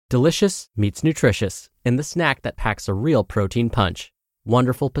Delicious meets nutritious in the snack that packs a real protein punch.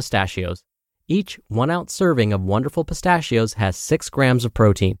 Wonderful Pistachios. Each 1-ounce serving of Wonderful Pistachios has 6 grams of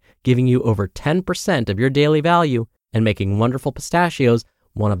protein, giving you over 10% of your daily value and making Wonderful Pistachios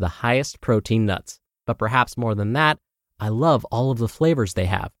one of the highest protein nuts. But perhaps more than that, I love all of the flavors they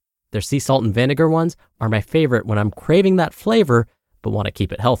have. Their sea salt and vinegar ones are my favorite when I'm craving that flavor but want to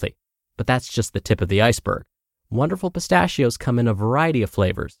keep it healthy. But that's just the tip of the iceberg. Wonderful Pistachios come in a variety of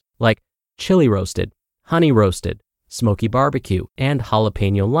flavors, like chili roasted, honey roasted, smoky barbecue, and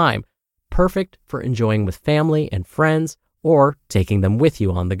jalapeno lime, perfect for enjoying with family and friends or taking them with you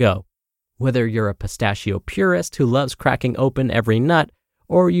on the go. Whether you're a pistachio purist who loves cracking open every nut,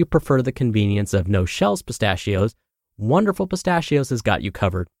 or you prefer the convenience of no-shells pistachios, Wonderful Pistachios has got you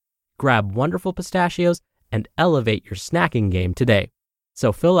covered. Grab Wonderful Pistachios and elevate your snacking game today.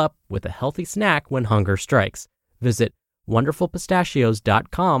 So fill up with a healthy snack when hunger strikes. Visit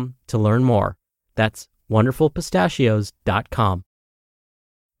wonderfulpistachios.com to learn more. That's wonderfulpistachios.com.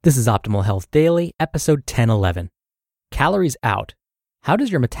 This is Optimal Health Daily, episode 1011. Calories Out. How does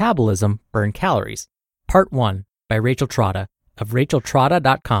your metabolism burn calories? Part 1 by Rachel Trotta of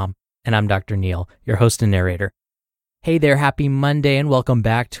racheltrotta.com. And I'm Dr. Neil, your host and narrator. Hey there, happy Monday, and welcome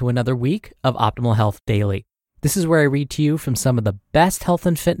back to another week of Optimal Health Daily. This is where I read to you from some of the best health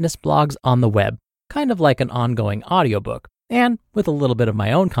and fitness blogs on the web, kind of like an ongoing audiobook, and with a little bit of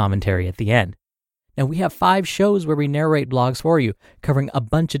my own commentary at the end. Now, we have 5 shows where we narrate blogs for you, covering a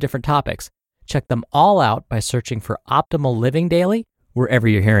bunch of different topics. Check them all out by searching for Optimal Living Daily, wherever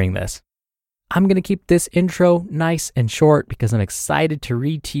you're hearing this. I'm going to keep this intro nice and short because I'm excited to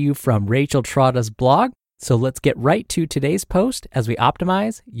read to you from Rachel Trotta's blog, so let's get right to today's post as we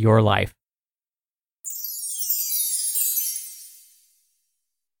optimize your life.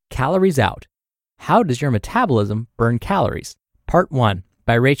 Calories Out. How does your metabolism burn calories? Part 1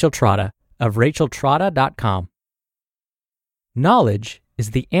 by Rachel Trotta of racheltrotta.com. Knowledge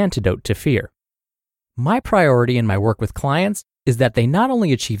is the antidote to fear. My priority in my work with clients is that they not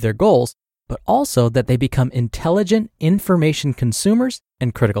only achieve their goals, but also that they become intelligent information consumers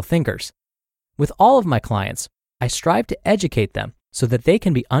and critical thinkers. With all of my clients, I strive to educate them so that they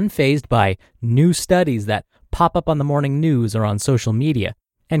can be unfazed by new studies that pop up on the morning news or on social media,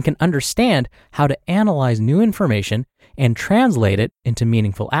 and can understand how to analyze new information and translate it into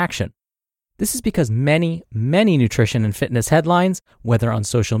meaningful action. This is because many nutrition and fitness headlines, whether on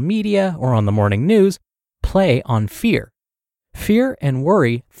social media or on the morning news, play on fear. Fear and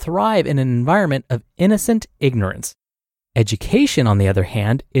worry thrive in an environment of innocent ignorance. Education, on the other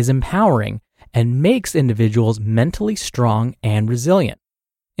hand, is empowering and makes individuals mentally strong and resilient.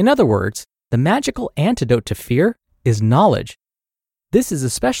 In other words, the magical antidote to fear is knowledge. This is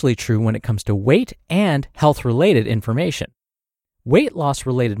especially true when it comes to weight and health-related information. Weight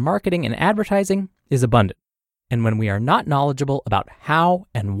loss-related marketing and advertising is abundant, and when we are not knowledgeable about how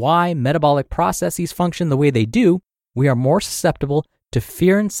and why metabolic processes function the way they do, we are more susceptible to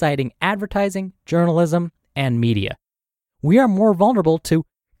fear-inciting advertising, journalism, and media. We are more vulnerable to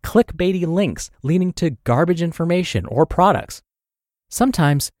clickbaity links leading to garbage information or products.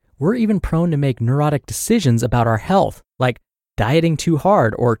 Sometimes, we're even prone to make neurotic decisions about our health, like dieting too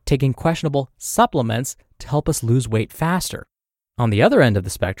hard or taking questionable supplements to help us lose weight faster. On the other end of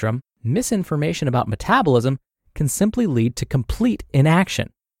the spectrum, misinformation about metabolism can simply lead to complete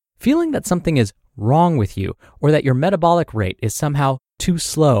inaction. Feeling that something is wrong with you or that your metabolic rate is somehow too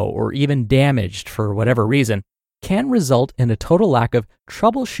slow or even damaged for whatever reason can result in a total lack of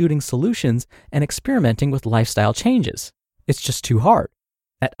troubleshooting solutions and experimenting with lifestyle changes. It's just too hard.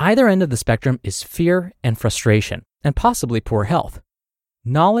 At either end of the spectrum is fear and frustration, and possibly poor health.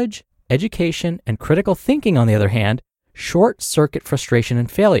 Knowledge, education, and critical thinking, on the other hand, short-circuit frustration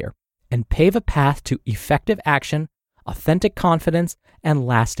and failure, and pave a path to effective action, authentic confidence, and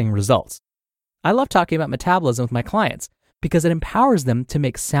lasting results. I love talking about metabolism with my clients because it empowers them to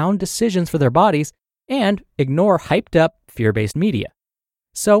make sound decisions for their bodies and ignore hyped-up, fear-based media.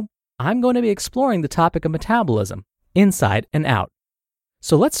 So, I'm going to be exploring the topic of metabolism, inside and out.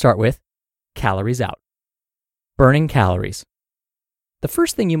 So let's start with calories out. Burning calories. The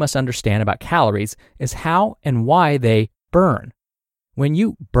first thing you must understand about calories is how and why they burn. When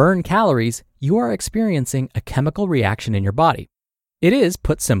you burn calories, you are experiencing a chemical reaction in your body. It is,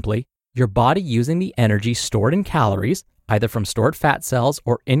 put simply, your body using the energy stored in calories, either from stored fat cells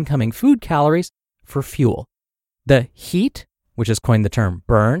or incoming food calories, for fuel. The heat, which has coined the term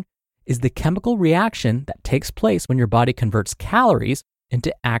burn, is the chemical reaction that takes place when your body converts calories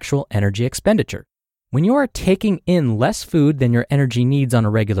into actual energy expenditure. When you are taking in less food than your energy needs on a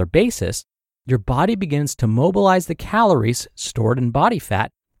regular basis, your body begins to mobilize the calories stored in body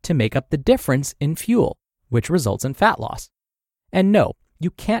fat to make up the difference in fuel, which results in fat loss. And no,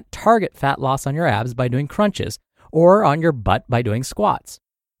 you can't target fat loss on your abs by doing crunches or on your butt by doing squats.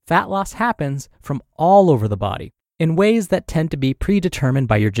 Fat loss happens from all over the body in ways that tend to be predetermined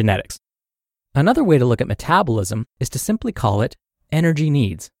by your genetics. Another way to look at metabolism is to simply call it energy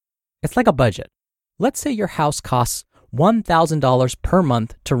needs. It's like a budget. Let's say your house costs $1,000 per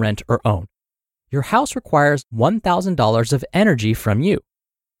month to rent or own. Your house requires $1,000 of energy from you.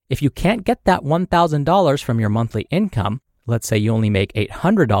 If you can't get that $1,000 from your monthly income, let's say you only make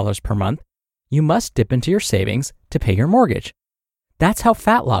 $800 per month, you must dip into your savings to pay your mortgage. That's how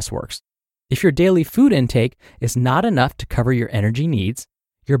fat loss works. If your daily food intake is not enough to cover your energy needs,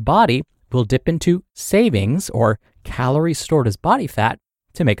 your body will dip into savings or calories stored as body fat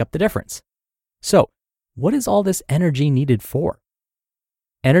to make up the difference. So, what is all this energy needed for?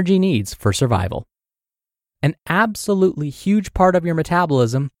 Energy needs for survival. An absolutely huge part of your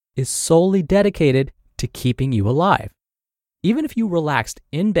metabolism is solely dedicated to keeping you alive. Even if you relaxed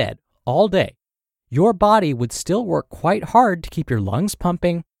in bed all day, your body would still work quite hard to keep your lungs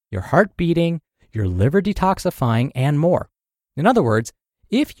pumping, your heart beating, your liver detoxifying, and more. In other words,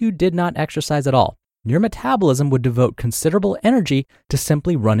 if you did not exercise at all, your metabolism would devote considerable energy to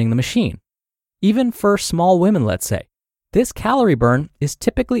simply running the machine. Even for small women, let's say, this calorie burn is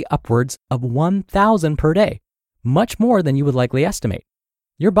typically upwards of 1,000 per day, much more than you would likely estimate.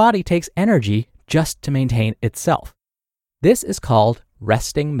 Your body takes energy just to maintain itself. This is called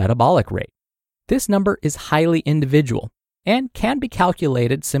resting metabolic rate. This number is highly individual and can be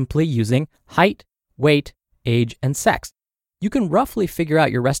calculated simply using height, weight, age, and sex. You can roughly figure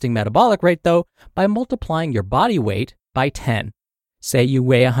out your resting metabolic rate, though, by multiplying your body weight by 10. Say you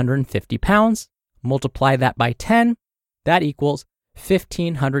weigh 150 pounds, multiply that by 10, that equals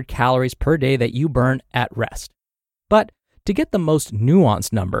 1,500 calories per day that you burn at rest. But to get the most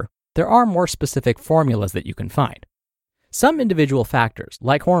nuanced number, there are more specific formulas that you can find. Some individual factors,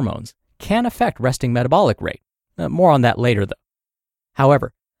 like hormones, can affect resting metabolic rate. More on that later, though.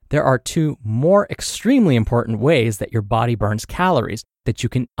 However, there are two more extremely important ways that your body burns calories that you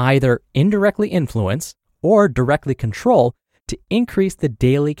can either indirectly influence or directly control to increase the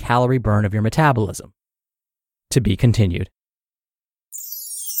daily calorie burn of your metabolism. To be continued.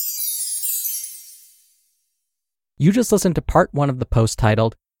 You just listened to part 1 of the post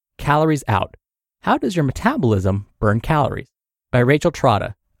titled, Calories Out: How Does Your Metabolism Burn Calories? By Rachel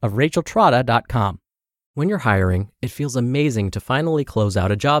Trotta of racheltrotta.com. When you're hiring, it feels amazing to finally close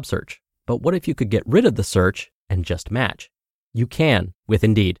out a job search. But what if you could get rid of the search and just match? You can with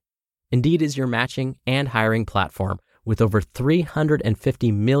Indeed. Indeed is your matching and hiring platform with over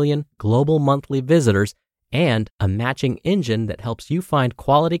 350 million global monthly visitors and a matching engine that helps you find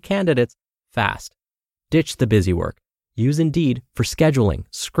quality candidates fast. Ditch the busy work. Use Indeed for scheduling,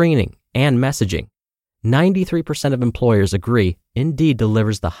 screening, and messaging. 93% of employers agree Indeed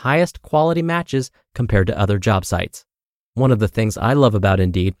delivers the highest quality matches compared to other job sites. One of the things I love about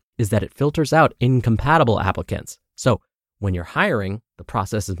Indeed is that it filters out incompatible applicants. So when you're hiring, the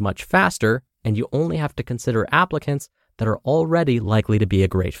process is much faster and you only have to consider applicants that are already likely to be a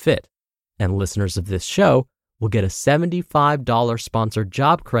great fit. And listeners of this show will get a $75 sponsored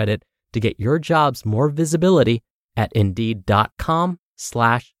job credit to get your jobs more visibility at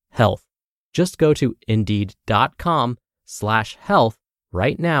Indeed.com/health. Just go to Indeed.com/health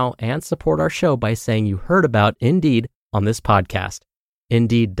right now and support our show by saying you heard about Indeed on this podcast.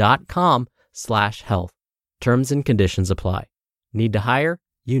 Indeed.com/health. Terms and conditions apply. Need to hire?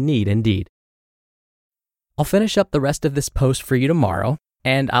 You need Indeed. I'll finish up the rest of this post for you tomorrow,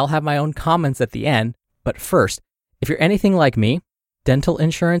 and I'll have my own comments at the end. But first, if you're anything like me, dental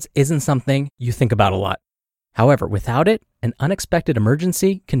insurance isn't something you think about a lot. However, without it, an unexpected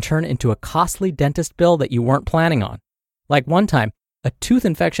emergency can turn into a costly dentist bill that you weren't planning on. Like one time, a tooth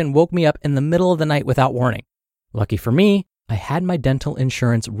infection woke me up in the middle of the night without warning. Lucky for me, I had my dental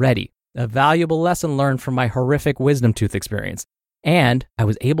insurance ready, a valuable lesson learned from my horrific wisdom tooth experience, and I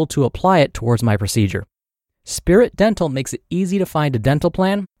was able to apply it towards my procedure. Spirit Dental makes it easy to find a dental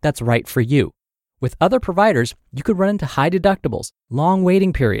plan that's right for you. With other providers, you could run into high deductibles, long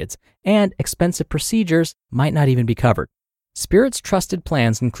waiting periods, and expensive procedures might not even be covered. Spirit's trusted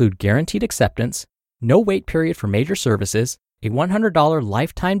plans include guaranteed acceptance, no wait period for major services, a $100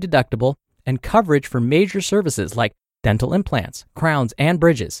 lifetime deductible, and coverage for major services like dental implants, crowns, and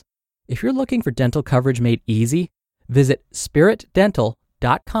bridges. If you're looking for dental coverage made easy, visit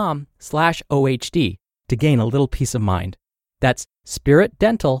spiritdental.com/OHD to gain a little peace of mind. That's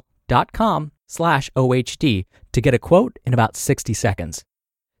spiritdental.com/OHD to get a quote in about 60 seconds.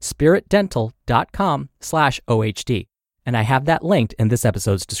 spiritdental.com/OHD. and I have that linked in this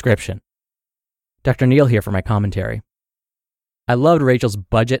episode's description. Dr. Neal here for my commentary. I loved Rachel's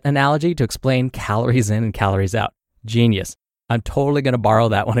budget analogy to explain calories in and calories out. Genius. I'm totally going to borrow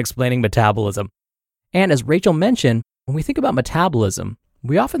that when explaining metabolism. And as Rachel mentioned, when we think about metabolism,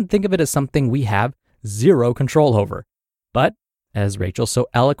 we often think of it as something we have zero control over. But as Rachel so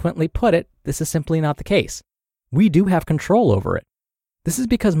eloquently put it, this is simply not the case. We do have control over it. This is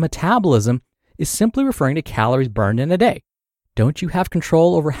because metabolism is simply referring to calories burned in a day. Don't you have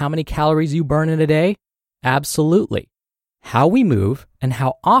control over how many calories you burn in a day? Absolutely. How we move and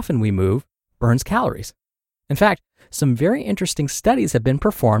how often we move burns calories. In fact, some very interesting studies have been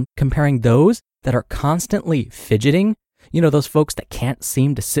performed comparing those that are constantly fidgeting, those folks that can't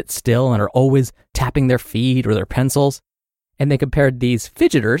seem to sit still and are always tapping their feet or their pencils, and they compared these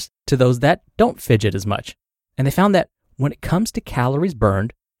fidgeters to those that don't fidget as much. And they found that when it comes to calories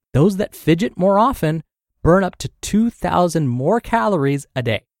burned, those that fidget more often burn up to 2,000 more calories a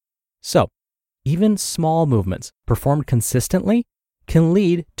day. So, even small movements performed consistently can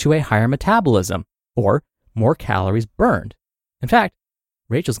lead to a higher metabolism or more calories burned. In fact,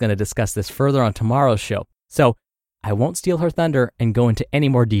 Rachel's going to discuss this further on tomorrow's show, so I won't steal her thunder and go into any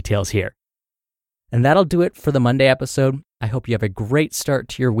more details here. And that'll do it for the Monday episode. I hope you have a great start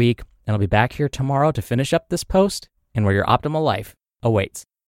to your week, and I'll be back here tomorrow to finish up this post and where your optimal life awaits.